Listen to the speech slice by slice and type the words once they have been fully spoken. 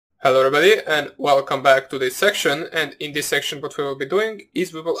Hello everybody and welcome back to this section, and in this section what we will be doing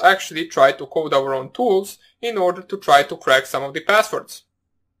is we will actually try to code our own tools in order to try to crack some of the passwords.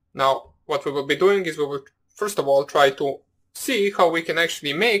 Now what we will be doing is we will first of all try to see how we can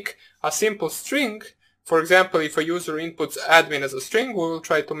actually make a simple string. For example, if a user inputs admin as a string, we will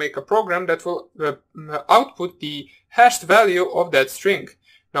try to make a program that will output the hashed value of that string.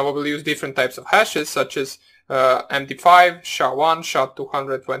 Now we will use different types of hashes such as MD5, SHA1,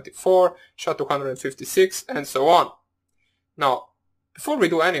 SHA224, SHA256 and so on. Now before we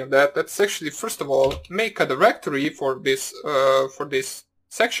do any of that, let's actually first of all make a directory for this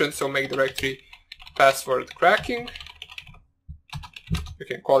section. So make directory password cracking. You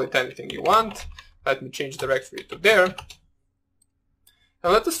can call it anything you want. Let me change directory to there.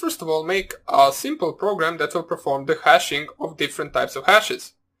 And let us first of all make a simple program that will perform the hashing of different types of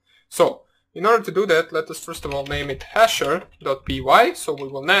hashes. So in order to do that, let us first of all name it hasher.py. So we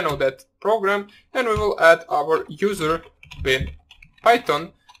will nano that program and we will add our user bin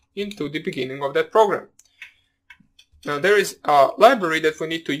Python into the beginning of that program. Now there is a library that we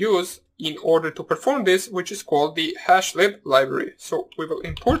need to use in order to perform this, which is called the hashlib library. So we will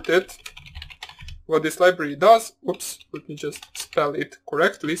import it. What this library does, let me just spell it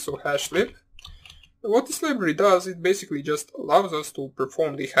correctly, so hashlib. What this library does, it basically just allows us to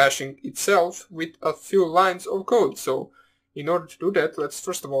perform the hashing itself with a few lines of code. So in order to do that, let's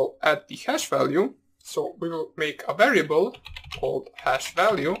first of all add the hash value. So we will make a variable called hash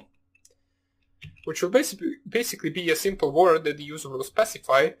value, which will basically be a simple word that the user will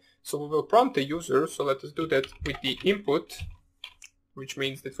specify. So we will prompt the user, so let us do that with the input, which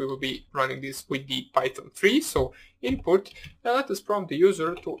means that we will be running this with the Python 3. So input, and let us prompt the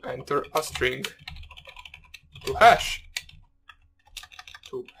user to enter a string to hash.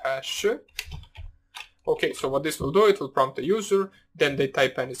 Okay, so what this will do, it will prompt the user, then they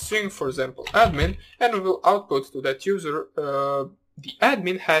type any string, for example admin, and we will output to that user the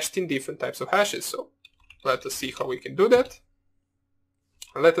admin hashed in different types of hashes. So let us see how we can do that.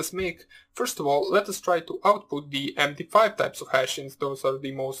 Let us make, first of all, let us try to output the MD5 types of hashings. Those are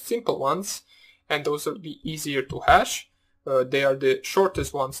the most simple ones and those are the easier to hash. They are the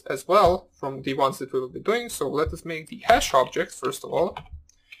shortest ones as well from the ones that we will be doing. So let us make the hash object first of all,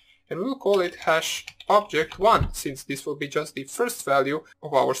 and we will call it hash object 1, since this will be just the first value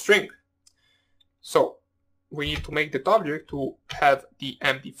of our string. So we need to make that object to have the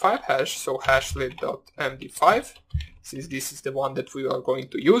MD5 hash, so hashlib.md5, since this is the one that we are going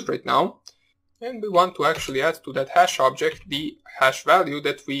to use right now. And we want to actually add to that hash object the hash value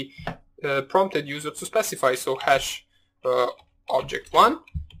that we prompted user to specify, so hash object 1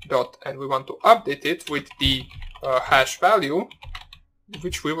 dot, and we want to update it with the hash value,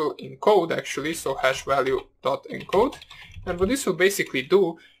 which we will encode actually, so hash value dot encode. And what this will basically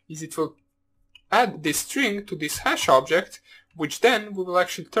do is it will add this string to this hash object, which then we will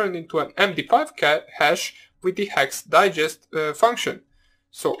actually turn into an MD5 hash with the hex digest function.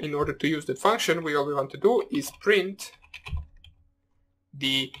 So in order to use that function, all we want to do is print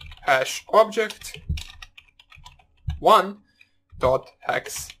the hash object 1 dot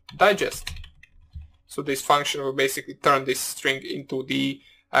hex digest. So this function will basically turn this string into the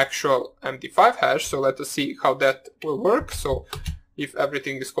actual MD5 hash. So let us see how that will work. So if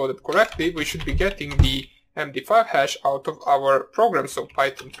everything is coded correctly, we should be getting the MD5 hash out of our program, so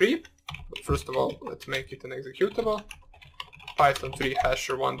Python 3. But first of all, let's make it an executable. Python 3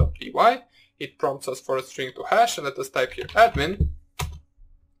 hasher1.py. It prompts us for a string to hash, and let us type here admin.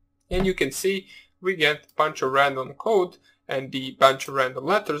 And you can see we get a bunch of random code and the bunch of random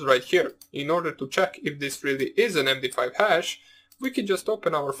letters right here. In order to check if this really is an MD5 hash, we can just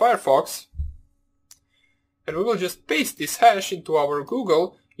open our Firefox and we will just paste this hash into our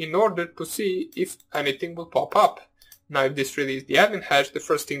Google in order to see if anything will pop up. Now if this really is the admin hash, the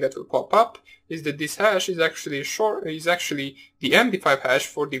first thing that will pop up is that this hash is actually the MD5 hash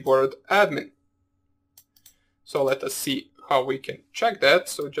for the word admin. So let us see how we can check that.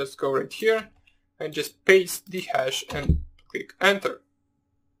 So just go right here and just paste the hash and click enter.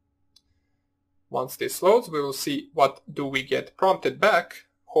 Once this loads, we will see what do we get prompted back.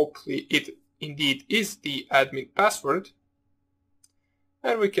 Hopefully it indeed is the admin password.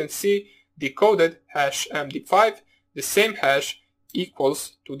 And we can see decoded hash MD5, the same hash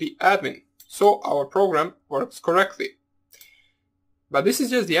equals to the admin. So our program works correctly. But this is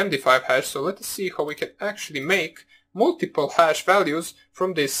just the MD5 hash, so let us see how we can actually make multiple hash values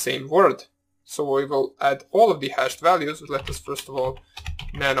from this same word. So we will add all of the hashed values. Let us first of all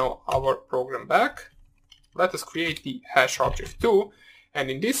nano our program back. Let us create the hash object 2, and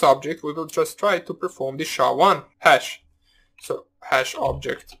in this object we will just try to perform the SHA1 hash. So hash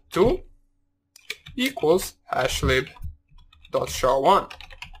object 2 equals hashlib.sha1.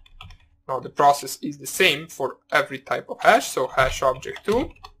 Now the process is the same for every type of hash, so hash object 2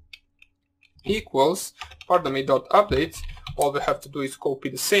 equals, pardon me, dot update. All we have to do is copy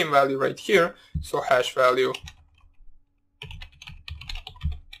the same value right here, so hash value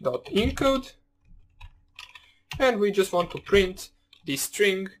dot encode, and we just want to print the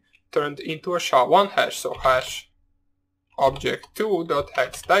string turned into a SHA1 hash, so hash object 2 dot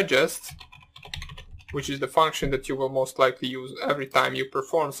hex digest, which is the function that you will most likely use every time you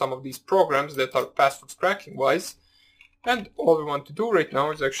perform some of these programs that are password cracking wise. And all we want to do right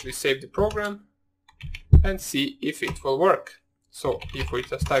now is actually save the program and see if it will work. So if we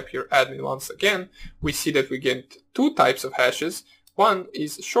just type here admin once again, we see that we get two types of hashes. One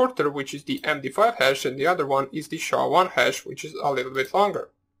is shorter, which is the MD5 hash, and the other one is the SHA1 hash, which is a little bit longer.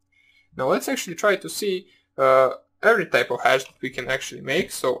 Now let's actually try to see every type of hash that we can actually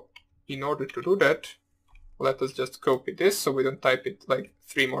make. So in order to do that, let us just copy this so we don't type it like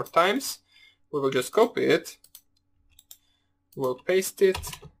 3 more times. We will just copy it. We'll paste it.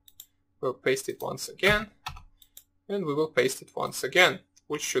 We'll paste it once again. And we will paste it once again,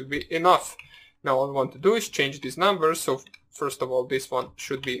 which should be enough. Now all we want to do is change these numbers. So first of all, this one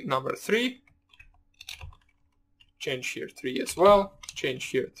should be number 3. Change here 3 as well. Change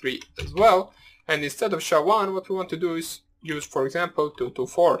here 3 as well. And instead of SHA1, what we want to do is use, for example,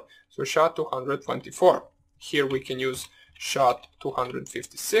 224. So SHA224. Here we can use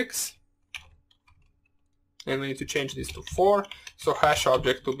SHA256. And we need to change this to 4. So hash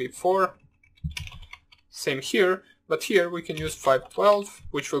object to be 4. Same here. But here we can use 512,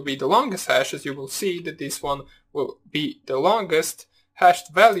 which will be the longest hash, as you will see that this one will be the longest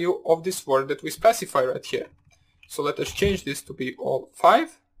hashed value of this word that we specify right here. So let us change this to be all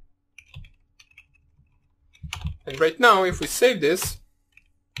 5. And right now, if we save this,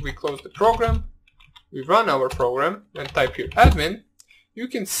 we close the program, we run our program and type here admin, you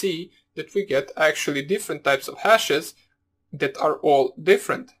can see that we get actually different types of hashes that are all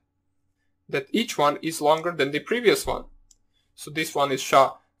different. That each one is longer than the previous one. So this one is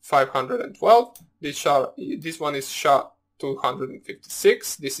SHA512, this one is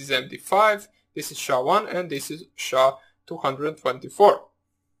SHA256, this is MD5, this is SHA1, and this is SHA224.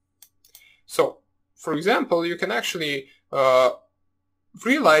 So, for example, you can actually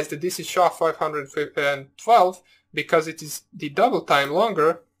realize that this is SHA512 because it is the double time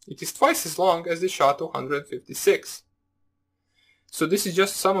longer, it is twice as long as the SHA256. So this is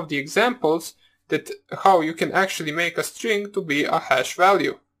just some of the examples that how you can actually make a string to be a hash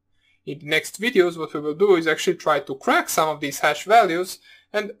value. In the next videos, what we will do is actually try to crack some of these hash values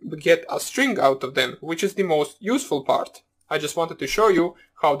and get a string out of them, which is the most useful part. I just wanted to show you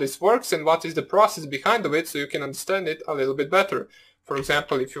how this works and what is the process behind of it so you can understand it a little bit better. For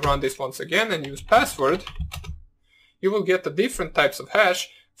example, if you run this once again and use password, you will get the different types of hash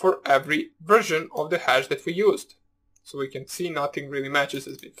for every version of the hash that we used. So we can see nothing really matches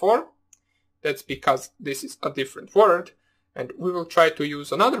as before. That's because this is a different word. And we will try to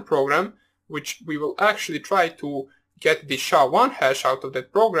use another program, which we will actually try to get the SHA1 hash out of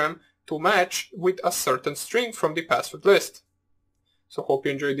that program to match with a certain string from the password list. So hope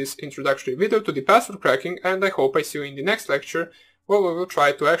you enjoyed this introductory video to the password cracking, and I hope I see you in the next lecture where we will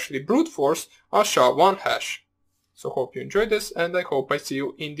try to actually brute force a SHA1 hash. So hope you enjoyed this, and I hope I see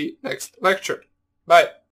you in the next lecture. Bye!